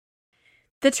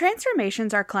The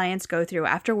transformations our clients go through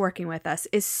after working with us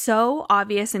is so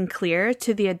obvious and clear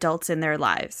to the adults in their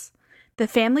lives. The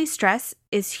family stress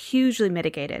is hugely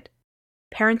mitigated.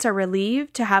 Parents are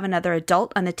relieved to have another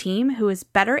adult on the team who is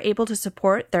better able to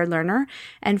support their learner,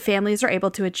 and families are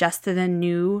able to adjust to the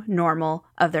new normal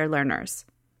of their learners.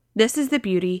 This is the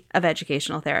beauty of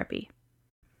educational therapy.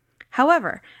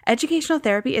 However, educational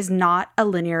therapy is not a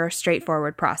linear,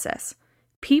 straightforward process.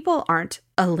 People aren't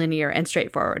a linear and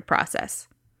straightforward process.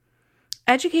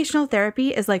 Educational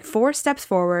therapy is like 4 steps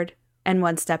forward and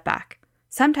 1 step back.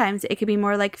 Sometimes it can be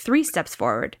more like 3 steps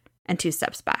forward and 2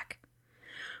 steps back.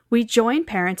 We join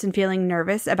parents in feeling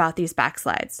nervous about these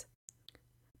backslides.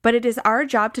 But it is our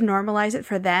job to normalize it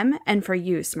for them and for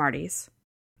you, Smarties.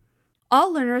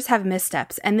 All learners have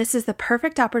missteps, and this is the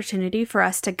perfect opportunity for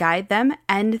us to guide them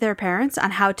and their parents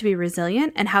on how to be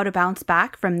resilient and how to bounce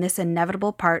back from this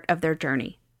inevitable part of their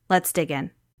journey. Let's dig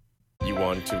in. You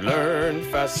want to learn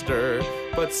faster,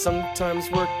 but sometimes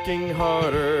working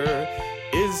harder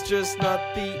is just not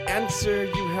the answer.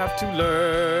 You have to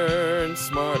learn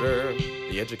smarter.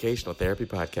 The Educational Therapy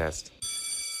Podcast.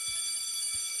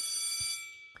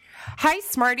 Hi,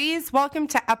 Smarties. Welcome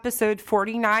to episode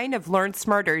 49 of Learn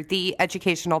Smarter, the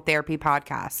Educational Therapy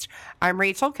Podcast. I'm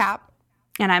Rachel Kapp.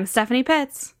 And I'm Stephanie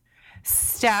Pitts.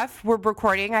 Steph, we're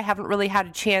recording. I haven't really had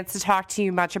a chance to talk to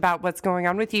you much about what's going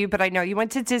on with you, but I know you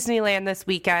went to Disneyland this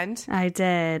weekend. I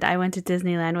did. I went to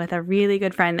Disneyland with a really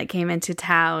good friend that came into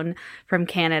town from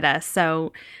Canada.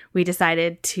 So we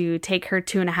decided to take her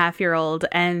 2.5-year-old,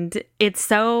 and it's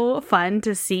so fun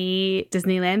to see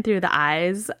Disneyland through the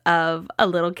eyes of a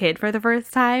little kid for the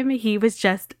first time. He was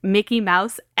just Mickey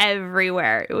Mouse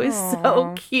everywhere. It was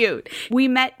so cute. We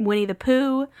met Winnie the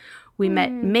Pooh. We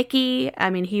met Mickey. I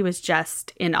mean, he was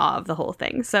just in awe of the whole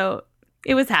thing. So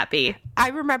it was happy. I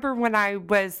remember when I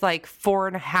was like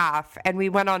 4.5 and we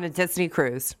went on a Disney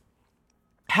cruise.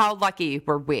 How lucky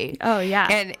were we? Oh, yeah.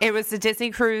 And it was a Disney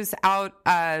cruise out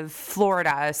of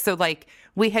Florida. So like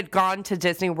we had gone to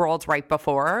Disney World right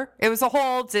before. It was a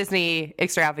whole Disney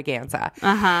extravaganza.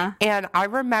 Uh-huh. And I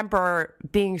remember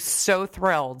being so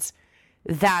thrilled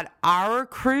that our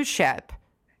cruise ship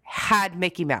had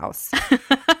Mickey Mouse.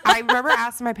 I remember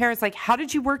asking my parents, like, how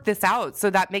did you work this out so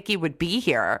that Mickey would be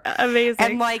here? Amazing.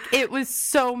 And like, it was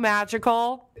so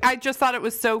magical. I just thought it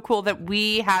was so cool that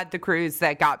we had the cruise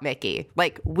that got Mickey.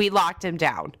 Like, we locked him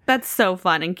down. That's so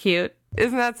fun and cute.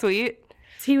 Isn't that sweet?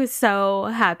 He was so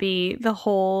happy the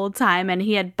whole time, and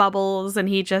he had bubbles, and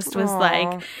he just was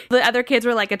like, the other kids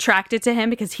were like attracted to him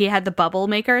because he had the bubble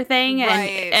maker thing.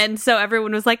 Right. And so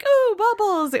everyone was like, ooh,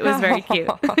 bubbles. It was very cute.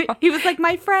 He was like,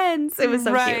 my friends. It was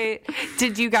so cute.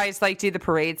 Did you guys like do the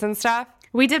parades and stuff?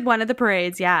 We did one of the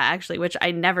parades, yeah, actually, which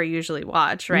I never usually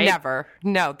watch, right? Never.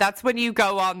 No, that's when you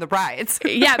go on the rides.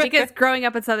 Yeah, because growing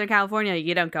up in Southern California,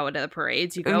 you don't go into the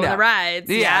parades, you go on the rides.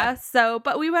 Yeah. So,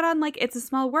 but we went on like It's a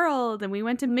Small World, and we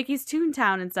went to Mickey's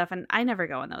Toontown and stuff, and I never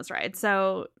go on those rides.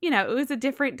 So, you know, it was a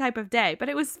different type of day, but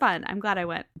it was fun. I'm glad I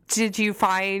went. Did you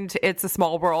find It's a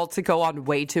Small World to go on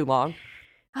way too long?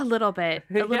 A little bit.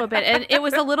 And it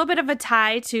was a little bit of a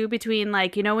tie, too, between,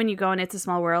 like, you know, when you go and It's a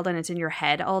Small World and it's in your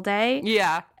head all day.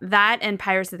 Yeah. That and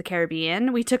Pirates of the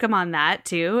Caribbean. We took him on that,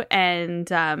 too.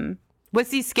 And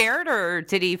was he scared, or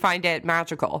did he find it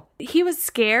magical? he was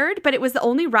scared, but it was the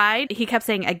only ride. He kept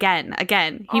saying again.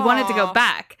 He wanted to go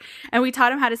back. And we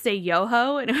taught him how to say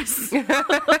yo-ho. And it was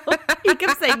he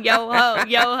kept saying yo-ho.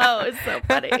 Yo-ho. It's so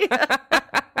funny.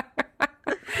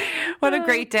 What a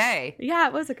great day. Yeah,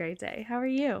 it was a great day. How are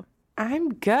you?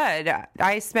 I'm good.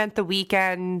 I spent the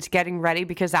weekend getting ready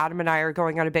because Adam and I are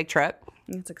going on a big trip.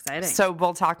 It's exciting. So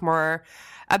we'll talk more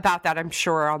about that, I'm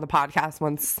sure, on the podcast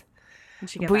once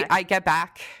I get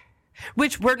back.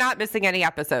 Which we're not missing any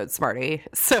episodes, Smarty.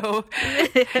 So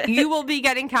you will be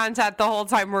getting content the whole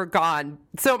time we're gone.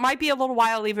 So it might be a little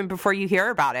while even before you hear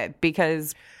about it,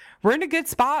 because we're in a good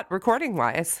spot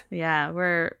recording-wise. Yeah,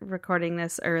 we're recording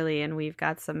this early, and we've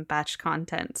got some batch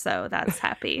content, so that's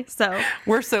happy. So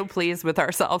we're so pleased with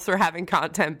ourselves for having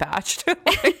content batched.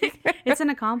 It's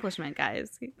an accomplishment,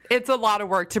 guys. It's a lot of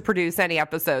work to produce any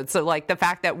episode. So, like, the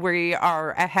fact that we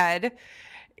are ahead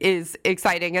is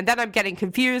exciting. And then I'm getting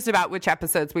confused about which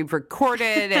episodes we've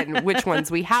recorded and which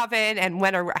ones we haven't, and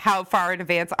how far in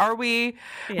advance are we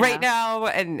right now.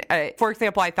 And for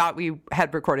example, I thought we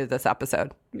had recorded this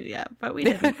episode. Yeah, but we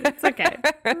didn't. It's okay.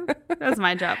 That's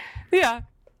my job. Yeah.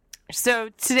 So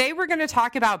today we're going to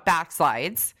talk about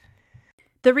backslides.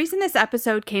 The reason this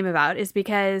episode came about is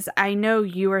because I know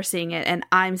you are seeing it, and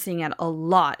I'm seeing it a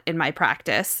lot in my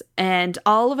practice. And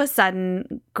all of a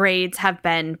sudden, grades have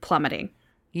been plummeting.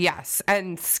 Yes.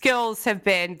 And skills have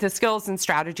been the skills and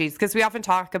strategies, because we often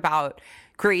talk about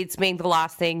grades being the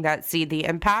last thing that see the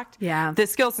impact. Yeah. The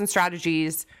skills and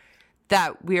strategies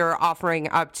that we are offering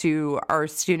up to our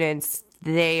students,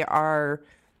 they are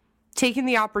taking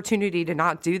the opportunity to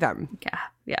not do them. Yeah.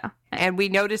 Yeah. And we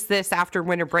noticed this after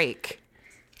winter break.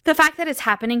 The fact that it's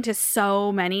happening to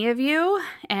so many of you,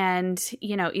 and,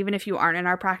 you know, even if you aren't in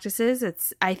our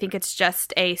practices, I think it's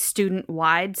just a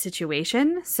student-wide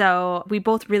situation. So we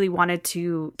both really wanted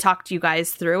to talk to you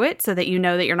guys through it so that you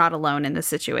know that you're not alone in this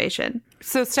situation.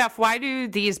 So, Steph, why do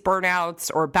these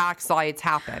burnouts or backslides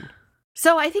happen?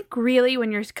 So I think really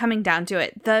when you're coming down to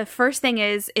it, the first thing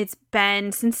is it's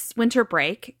been since winter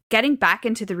break, getting back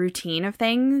into the routine of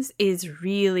things is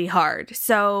really hard.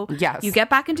 So yes. You get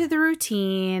back into the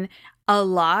routine, a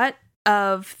lot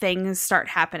of things start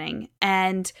happening,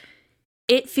 and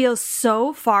it feels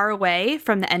so far away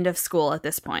from the end of school at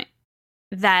this point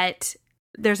that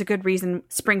there's a good reason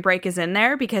spring break is in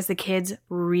there, because the kids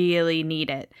really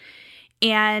need it.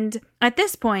 And at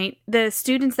this point, the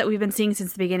students that we've been seeing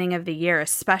since the beginning of the year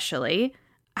especially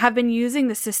have been using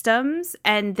the systems,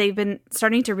 and they've been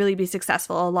starting to really be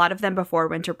successful. A lot of them before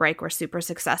winter break were super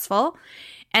successful.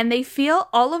 And they feel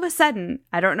all of a sudden,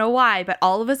 I don't know why, but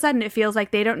all of a sudden it feels like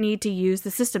they don't need to use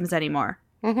the systems anymore.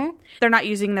 Mm-hmm. They're not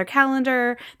using their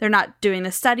calendar. They're not doing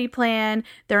the study plan.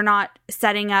 They're not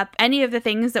setting up any of the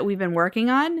things that we've been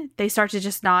working on. They start to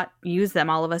just not use them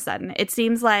all of a sudden. It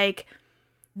seems like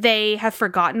they have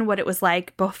forgotten what it was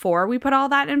like before we put all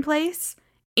that in place.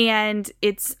 And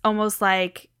it's almost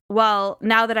like, well,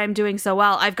 now that I'm doing so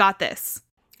well, I've got this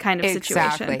kind of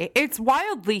situation. Exactly. It's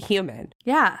wildly human.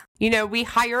 Yeah. You know, we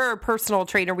hire a personal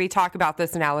trainer. We talk about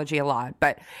this analogy a lot,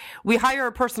 but we hire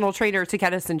a personal trainer to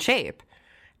get us in shape.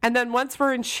 And then once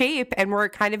we're in shape and we're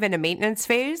kind of in a maintenance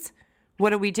phase, what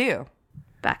do?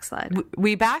 Backslide.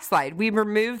 We backslide. We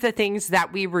remove the things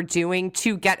that we were doing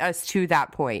to get us to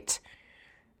that point.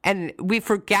 And we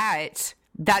forget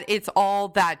that it's all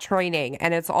that training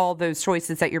and it's all those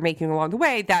choices that you're making along the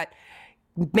way that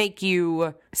make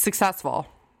you successful.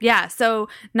 Yeah. So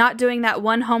not doing that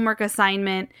one homework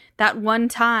assignment that one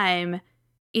time,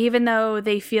 even though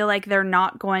they feel like they're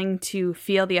not going to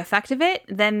feel the effect of it,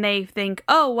 then they think,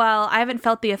 oh, well, I haven't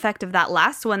felt the effect of that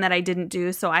last one that I didn't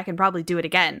do, so I can probably do it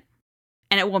again.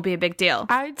 And it won't be a big deal.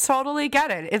 I totally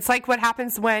get it. It's like what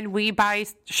happens when we buy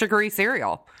sugary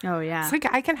cereal. Oh, yeah. It's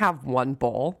like, I can have one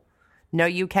bowl. No,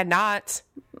 you cannot.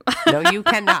 No, you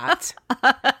cannot.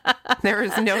 There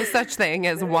is no such thing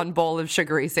as one bowl of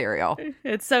sugary cereal.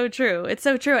 It's so true. It's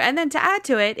so true. And then to add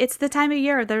to it, it's the time of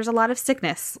year. There's a lot of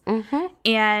sickness. Mm-hmm.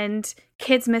 And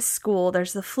kids miss school.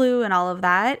 There's the flu and all of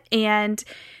that. And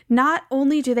not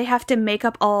only do they have to make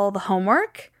up all the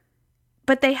homework,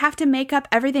 but they have to make up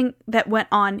everything that went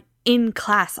on in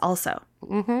class also.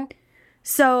 Mm-hmm.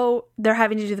 So they're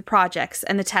having to do the projects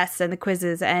and the tests and the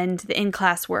quizzes and the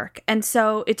in-class work. And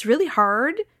so it's really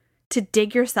hard to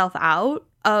dig yourself out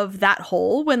of that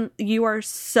hole when you are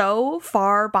so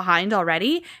far behind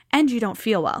already and you don't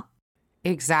feel well.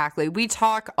 Exactly. We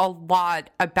talk a lot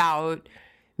about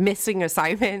missing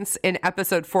assignments in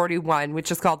episode 41,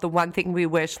 which is called The One Thing We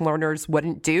Wish Learners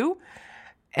Wouldn't Do.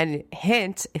 And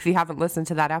hint, if you haven't listened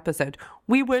to that episode,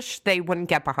 we wish they wouldn't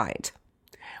get behind.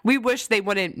 We wish they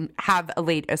wouldn't have a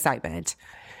late assignment.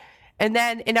 And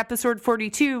then in episode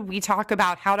 42, we talk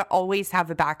about how to always have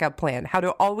a backup plan, how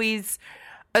to always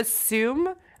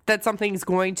assume that something's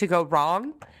going to go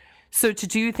wrong. So to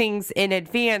do things in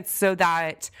advance so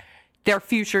that their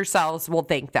future selves will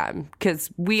thank them. Because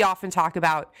we often talk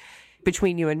about,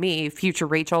 between you and me, future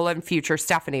Rachel and future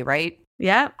Stephanie, right?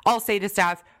 Yeah. I'll say to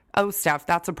Steph, oh, Steph,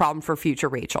 that's a problem for future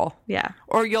Rachel. Yeah.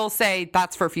 Or you'll say,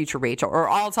 that's for future Rachel. Or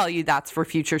I'll tell you that's for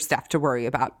future Steph to worry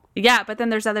about. Yeah, but then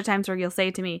there's other times where you'll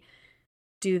say to me,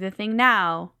 do the thing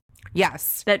now.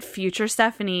 Yes. That future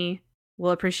Stephanie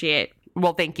will appreciate.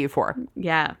 Well, thank you for.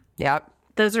 Yeah. Yep.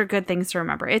 Those are good things to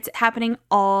remember. It's happening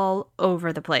all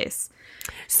over the place.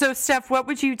 So, Steph, what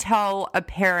would you tell a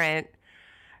parent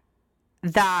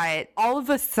that all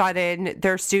of a sudden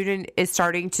their student is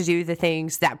starting to do the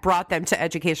things that brought them to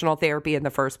educational therapy in the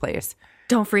first place?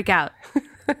 Don't freak out.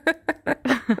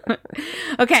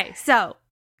 Okay, so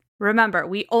remember,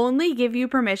 we only give you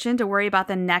permission to worry about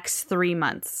the next 3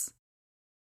 months.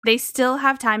 They still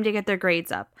have time to get their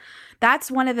grades up.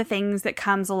 That's one of the things that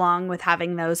comes along with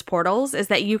having those portals, is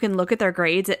that you can look at their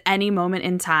grades at any moment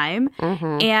in time.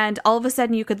 Mm-hmm. And all of a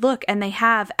sudden you could look and they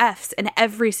have Fs in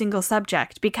every single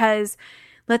subject, because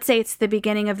let's say it's the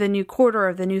beginning of the new quarter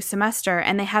of the new semester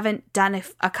and they haven't done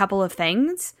a couple of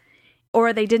things,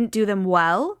 or they didn't do them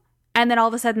well, and then all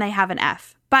of a sudden they have an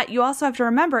F. But you also have to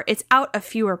remember it's out of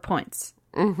fewer points.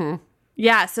 Mm-hmm.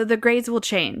 Yeah, so the grades will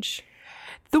change.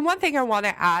 The one thing I want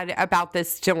to add about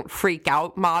this don't freak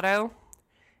out motto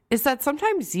is that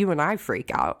sometimes you and I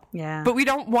freak out. Yeah. But we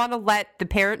don't want to let the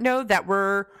parent know that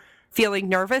we're feeling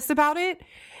nervous about it.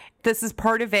 This is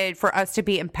part of it for us to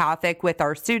be empathic with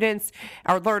our students,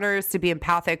 our learners, to be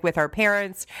empathic with our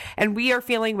parents. And we are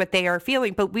feeling what they are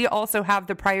feeling, but we also have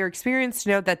the prior experience to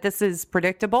know that this is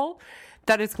predictable,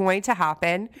 that it's going to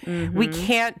happen. Mm-hmm. We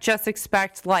can't just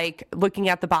expect like looking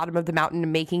at the bottom of the mountain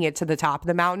and making it to the top of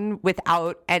the mountain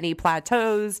without any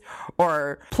plateaus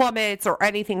or plummets or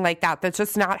anything like that. That's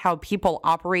just not how people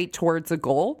operate towards a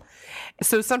goal.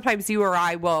 So sometimes you or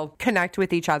I will connect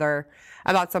with each other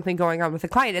about something going on with a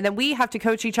client. And then we have to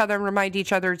coach each other and remind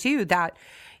each other too that,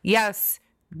 yes,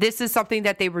 this is something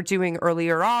that they were doing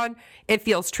earlier on. It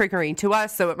feels triggering to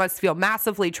us, so it must feel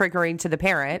massively triggering to the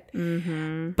parent,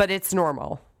 but it's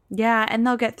normal. Yeah, and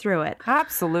they'll get through it.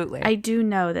 Absolutely. I do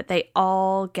know that they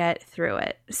all get through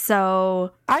it.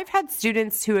 So I've had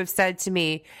students who have said to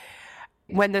me,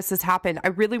 when this has happened, I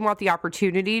really want the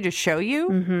opportunity to show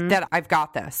you that I've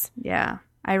got this. Yeah.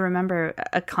 I remember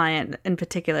a client in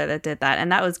particular that did that,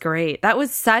 and that was great. That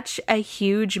was such a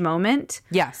huge moment.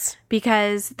 Yes.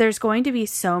 Because there's going to be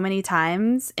so many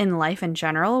times in life in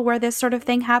general where this sort of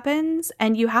thing happens,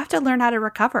 and you have to learn how to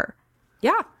recover.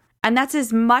 Yeah. And that's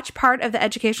as much part of the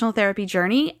educational therapy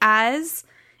journey as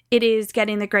it is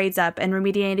getting the grades up and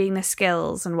remediating the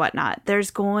skills and whatnot.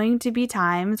 There's going to be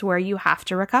times where you have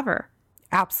to recover.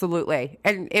 Absolutely.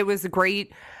 And it was a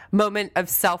great moment of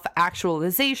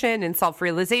self-actualization and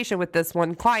self-realization with this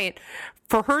one client.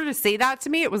 For her to say that to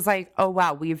me, it was like, oh,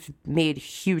 wow, we've made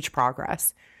huge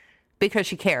progress because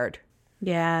she cared.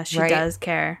 Yeah, she does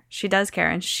care. She does care.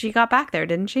 And she got back there,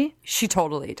 didn't she? She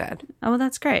totally did. Oh, well,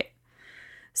 that's great.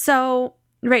 So,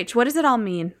 Rach, what does it all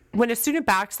mean? When a student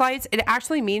backslides, it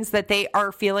actually means that they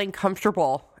are feeling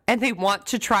comfortable and they want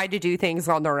to try to do things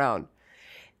on their own.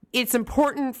 It's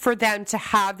important for them to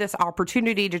have this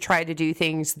opportunity to try to do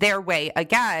things their way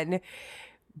again,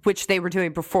 which they were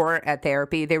doing before at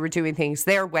therapy. They were doing things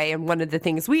their way. And one of the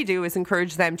things we do is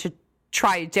encourage them to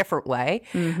try a different way.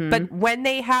 But when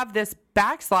they have this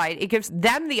backslide, it gives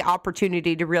them the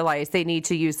opportunity to realize they need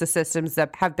to use the systems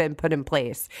that have been put in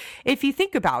place. If you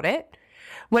think about it,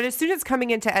 when a student's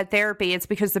coming into ed therapy, it's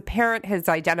because the parent has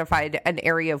identified an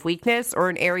area of weakness or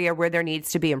an area where there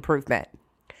needs to be improvement.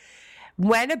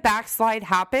 When a backslide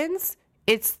happens,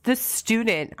 it's the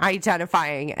student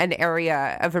identifying an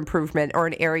area of improvement or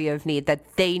an area of need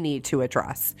that they need to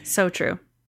address. So true.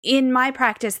 In my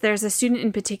practice, there's a student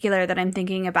in particular that I'm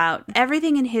thinking about.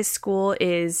 Everything in his school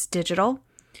is digital,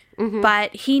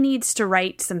 but he needs to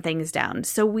write some things down.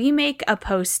 So we make a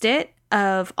Post-it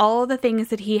of all the things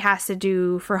that he has to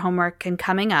do for homework and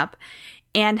coming up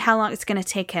and how long it's going to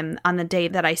take him on the day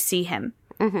that I see him.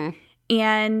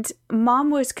 And Mom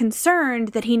was concerned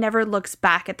that he never looks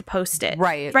back at the Post-it.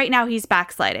 Right now, he's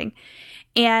backsliding.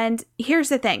 And here's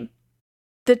the thing.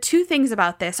 The two things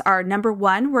about this are, number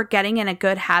one, we're getting in a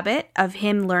good habit of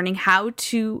him learning how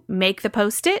to make the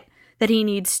Post-it that he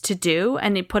needs to do,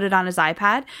 and he put it on his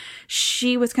iPad.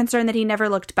 She was concerned that he never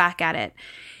looked back at it.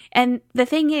 And the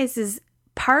thing is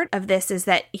part of this is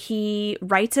that he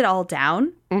writes it all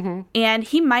down, and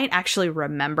he might actually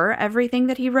remember everything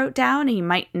that he wrote down. He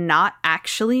might not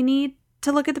actually need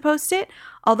to look at the Post-it,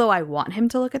 although I want him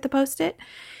to look at the Post-it.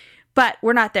 But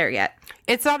we're not there yet.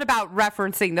 It's not about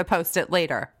referencing the Post-it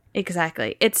later.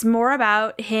 Exactly. It's more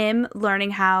about him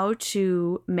learning how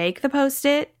to make the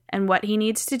Post-it and what he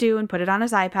needs to do and put it on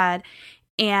his iPad.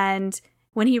 And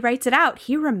when he writes it out,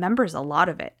 he remembers a lot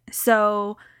of it.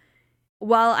 So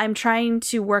while I'm trying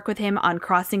to work with him on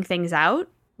crossing things out,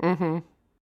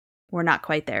 we're not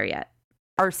quite there yet.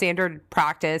 Our standard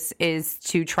practice is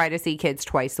to try to see kids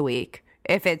twice a week,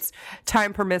 if it's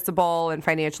time permissible and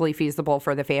financially feasible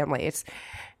for the families.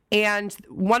 And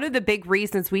one of the big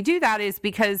reasons we do that is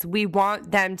because we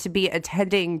want them to be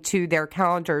attending to their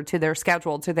calendar, to their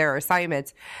schedule, to their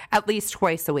assignments at least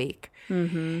twice a week.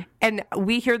 And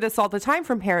we hear this all the time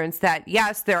from parents that,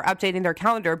 yes, they're updating their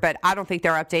calendar, but I don't think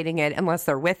they're updating it unless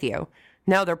they're with you.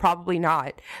 No, they're probably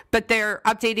not. But they're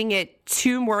updating it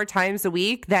 2 more times a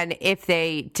week than if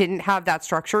they didn't have that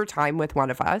structure time with one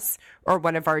of us or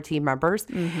one of our team members.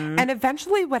 And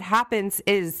eventually what happens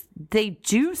is they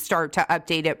do start to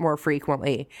update it more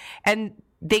frequently. And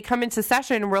they come into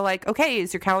session and we're like, okay,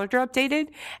 is your calendar updated?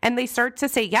 And they start to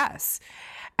say yes.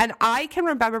 And I can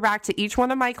remember back to each one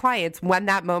of my clients when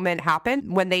that moment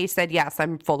happened, when they said, yes,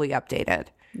 I'm fully updated.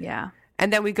 Yeah.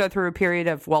 And then we go through a period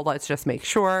of, well, let's just make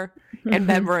sure. And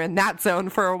then we're in that zone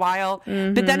for a while.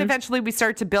 But then eventually we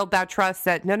start to build that trust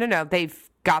that, no, they've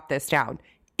got this down.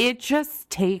 it just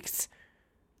takes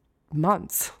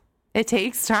months. It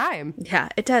takes time. Yeah,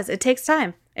 it does. It takes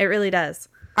time. It really does.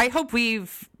 I hope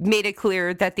we've made it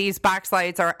clear that these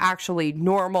backslides are actually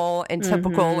normal and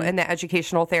typical in the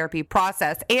educational therapy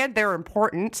process, and they're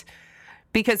important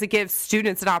because it gives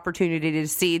students an opportunity to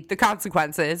see the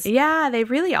consequences. Yeah, they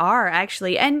really are,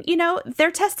 actually. And, you know,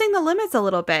 they're testing the limits a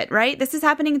little bit, right? This is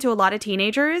happening to a lot of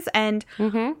teenagers. And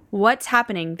what's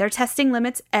happening? They're testing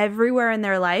limits everywhere in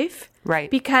their life.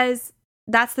 Right. Because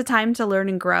that's the time to learn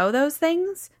and grow those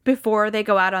things before they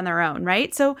go out on their own,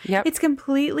 right? So it's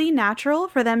completely natural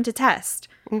for them to test.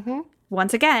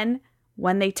 Once again,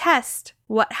 when they test,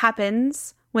 what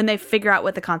happens when they figure out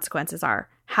what the consequences are?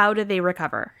 How do they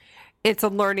recover? It's a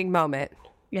learning moment.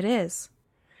 It is.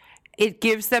 It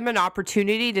gives them an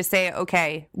opportunity to say,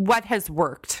 okay, what has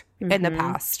worked in the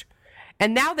past?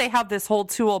 And now they have this whole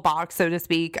toolbox, so to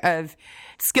speak, of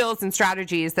skills and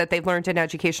strategies that they've learned in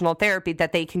educational therapy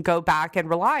that they can go back and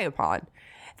rely upon.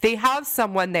 They have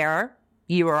someone there,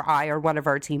 you or I or one of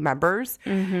our team members,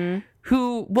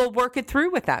 who will work it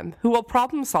through with them, who will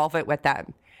problem solve it with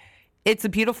them. It's a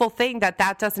beautiful thing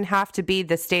that doesn't have to be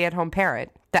the stay-at-home parent,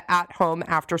 the at-home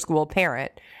after-school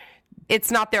parent.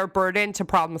 It's not their burden to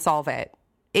problem solve it.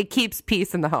 It keeps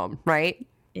peace in the home, right?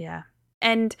 Yeah.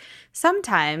 And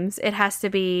sometimes it has to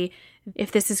be,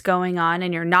 if this is going on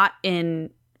and you're not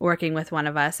working with one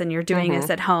of us and you're doing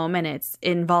this at home and it's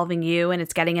involving you and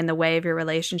it's getting in the way of your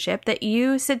relationship, that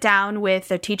you sit down with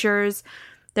the teachers,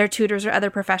 their tutors, or other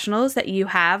professionals that you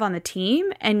have on the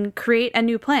team and create a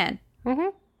new plan.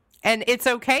 And it's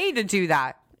okay to do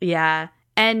that. Yeah.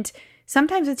 And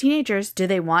sometimes with teenagers, do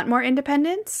they want more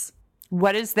independence?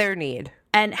 What is their need?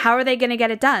 And how are they going to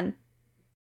get it done?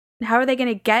 How are they going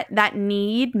to get that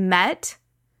need met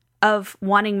of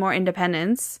wanting more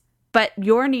independence, but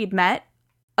your need met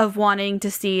of wanting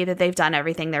to see that they've done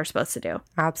everything they're supposed to do?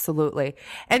 Absolutely.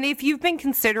 And if you've been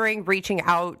considering reaching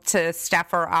out to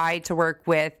Steph or I to work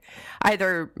with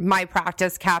either my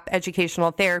practice, CAP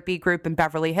Educational Therapy Group in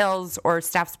Beverly Hills, or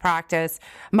Steph's practice,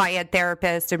 My Ed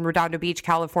Therapist in Redondo Beach,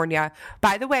 California.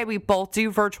 By the way, we both do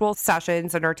virtual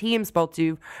sessions and our teams both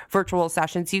do virtual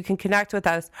sessions. You can connect with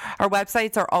us. Our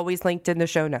websites are always linked in the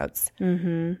show notes.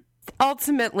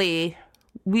 Ultimately,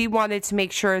 we wanted to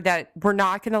make sure that we're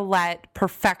not going to let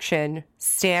perfection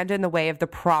stand in the way of the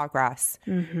progress.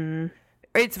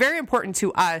 It's very important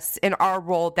to us in our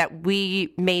role that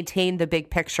we maintain the big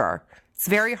picture. It's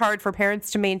very hard for parents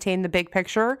to maintain the big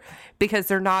picture because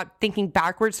they're not thinking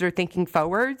backwards, they're thinking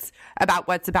forwards about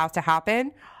what's about to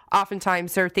happen.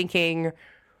 Oftentimes they're thinking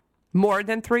more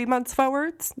than 3 months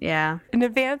forwards in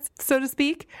advance, so to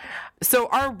speak. So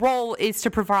our role is to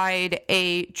provide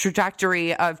a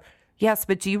trajectory of, yes,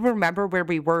 but do you remember where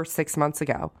we were 6 months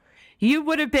ago? You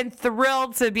would have been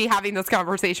thrilled to be having this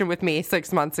conversation with me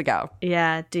 6 months ago.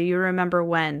 Yeah. Do you remember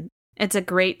when? It's a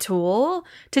great tool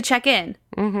to check in.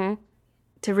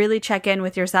 To really check in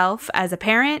with yourself as a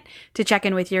parent, to check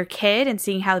in with your kid and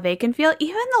seeing how they can feel.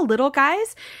 Even the little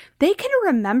guys, they can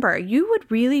remember. You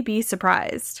would really be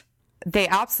surprised. They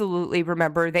absolutely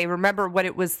remember. They remember what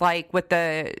it was like, what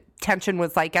the tension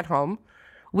was like at home.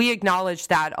 We acknowledge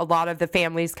that a lot of the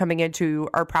families coming into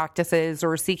our practices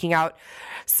or seeking out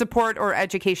support or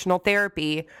educational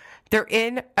therapy, they're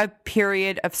in a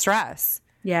period of stress.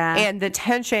 Yeah. And the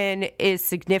tension is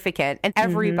significant. And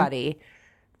everybody,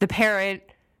 the parent,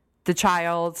 the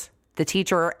child, the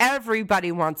teacher,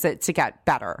 everybody wants it to get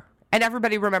better. And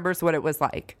everybody remembers what it was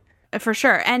like. For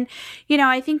sure. And, you know,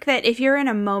 I think that if you're in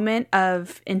a moment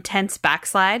of intense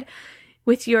backslide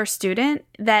with your student,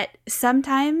 that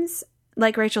sometimes,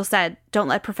 like Rachel said, don't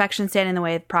let perfection stand in the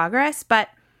way of progress, but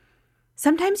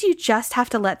sometimes you just have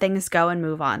to let things go and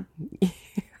move on.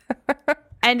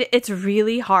 And it's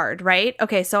really hard, right?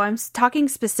 Okay, so I'm talking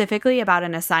specifically about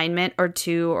an assignment or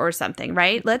two or something,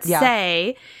 right? Let's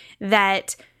say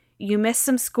that you missed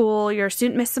some school, your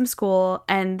student missed some school,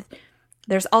 and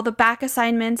there's all the back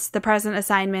assignments, the present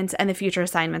assignments, and the future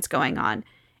assignments going on.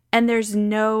 And there's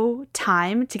no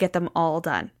time to get them all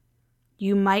done.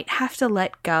 You might have to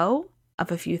let go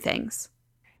of a few things.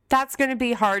 That's going to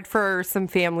be hard for some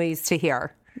families to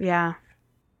hear. Yeah.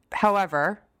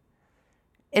 However,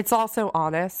 it's also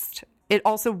honest. It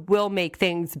also will make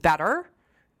things better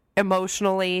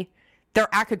emotionally. Their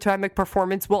academic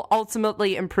performance will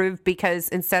ultimately improve because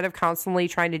instead of constantly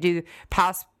trying to do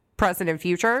past, present, and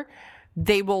future,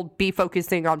 they will be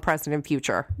focusing on present and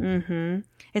future.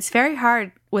 It's very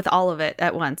hard with all of it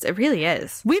at once. It really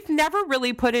is. We've never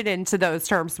really put it into those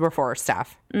terms before,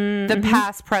 Steph. The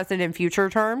past, present, and future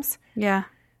terms. Yeah.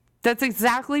 That's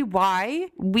exactly why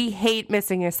we hate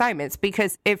missing assignments,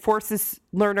 because it forces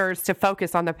learners to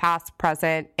focus on the past,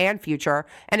 present, and future.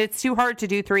 And it's too hard to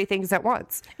do 3 things at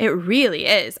once. It really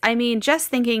is. I mean, just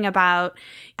thinking about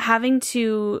having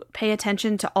to pay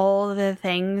attention to all the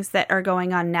things that are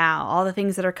going on now, all the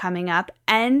things that are coming up,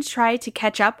 and try to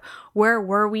catch up. Where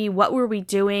were we? What were we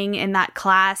doing in that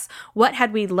class? What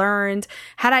had we learned?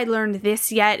 Had I learned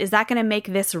this yet? Is that going to make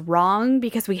this wrong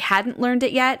because we hadn't learned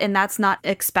it yet and that's not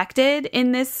expected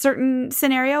in this certain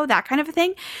scenario? That kind of a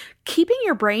thing. Keeping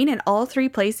your brain in all 3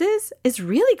 places is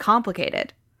really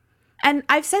complicated. And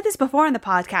I've said this before in the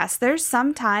podcast. There's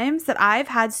some times that I've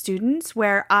had students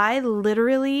where I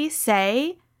literally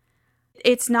say,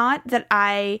 it's not that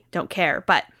I don't care,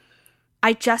 but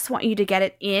I just want you to get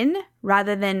it in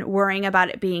rather than worrying about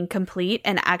it being complete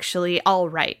and actually all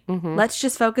right. Mm-hmm. Let's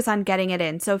just focus on getting it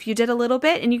in. So if you did a little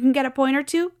bit and you can get a point or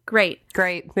 2, great.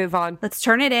 Great. Move on. Let's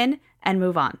turn it in and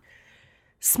move on.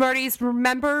 Smarties,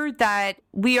 remember that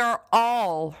we are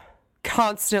all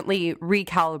constantly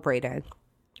recalibrated.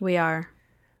 We are.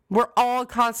 We're all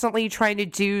constantly trying to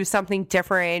do something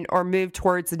different or move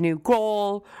towards a new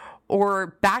goal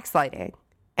or backsliding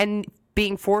and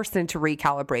being forced into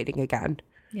recalibrating again.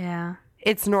 Yeah.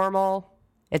 It's normal.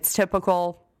 It's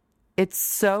typical. It's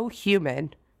so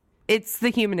human. It's the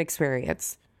human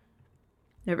experience.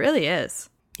 It really is.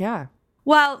 Yeah.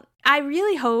 Well, I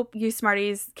really hope you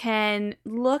Smarties can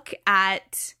look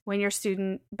at when your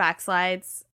student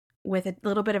backslides with a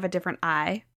little bit of a different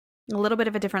eye, a little bit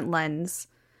of a different lens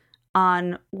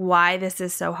on why this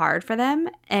is so hard for them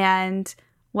and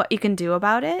what you can do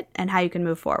about it and how you can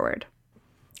move forward.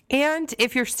 And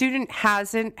if your student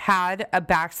hasn't had a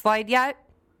backslide yet,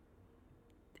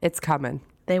 it's coming.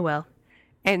 They will.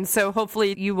 And so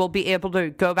hopefully you will be able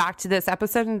to go back to this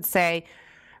episode and say,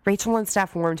 Rachel and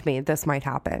Steph warned me this might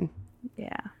happen.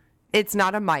 Yeah. It's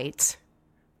not a might.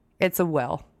 It's a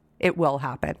will. It will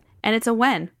happen. And it's a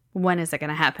when. When is it going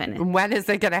to happen? When is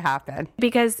it going to happen?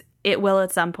 Because it will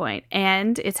at some point.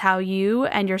 And it's how you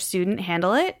and your student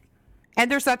handle it. And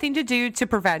there's nothing to do to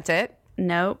prevent it.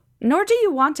 No. Nor do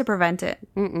you want to prevent it.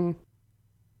 Mm-mm.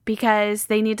 Because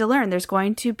they need to learn. There's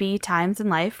going to be times in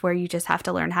life where you just have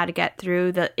to learn how to get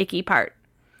through the icky part.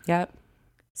 Yep.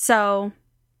 So,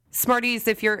 Smarties,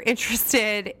 if you're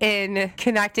interested in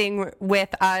connecting with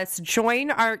us,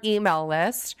 join our email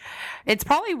list. It's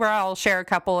probably where I'll share a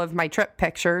couple of my trip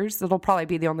pictures. It'll probably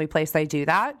be the only place I do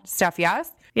that. Steph,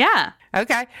 yes? Yeah.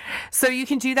 Okay. So you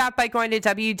can do that by going to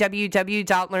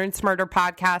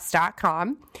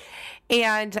www.learnsmarterpodcast.com.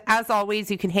 And as always,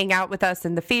 you can hang out with us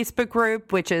in the Facebook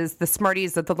group, which is the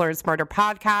Smarties of the Learn Smarter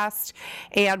podcast.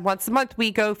 And once a month,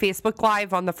 we go Facebook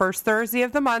Live on the first Thursday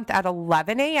of the month at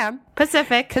 11 a.m.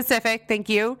 Pacific, thank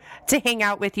you, to hang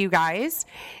out with you guys.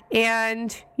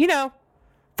 And, you know,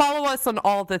 follow us on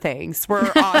all the things.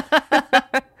 We're on,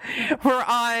 we're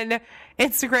on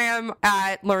Instagram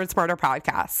at Learn Smarter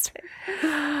Podcast.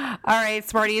 All right,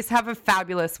 Smarties, have a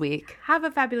fabulous week. Have a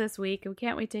fabulous week. We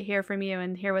can't wait to hear from you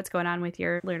and hear what's going on with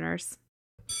your learners.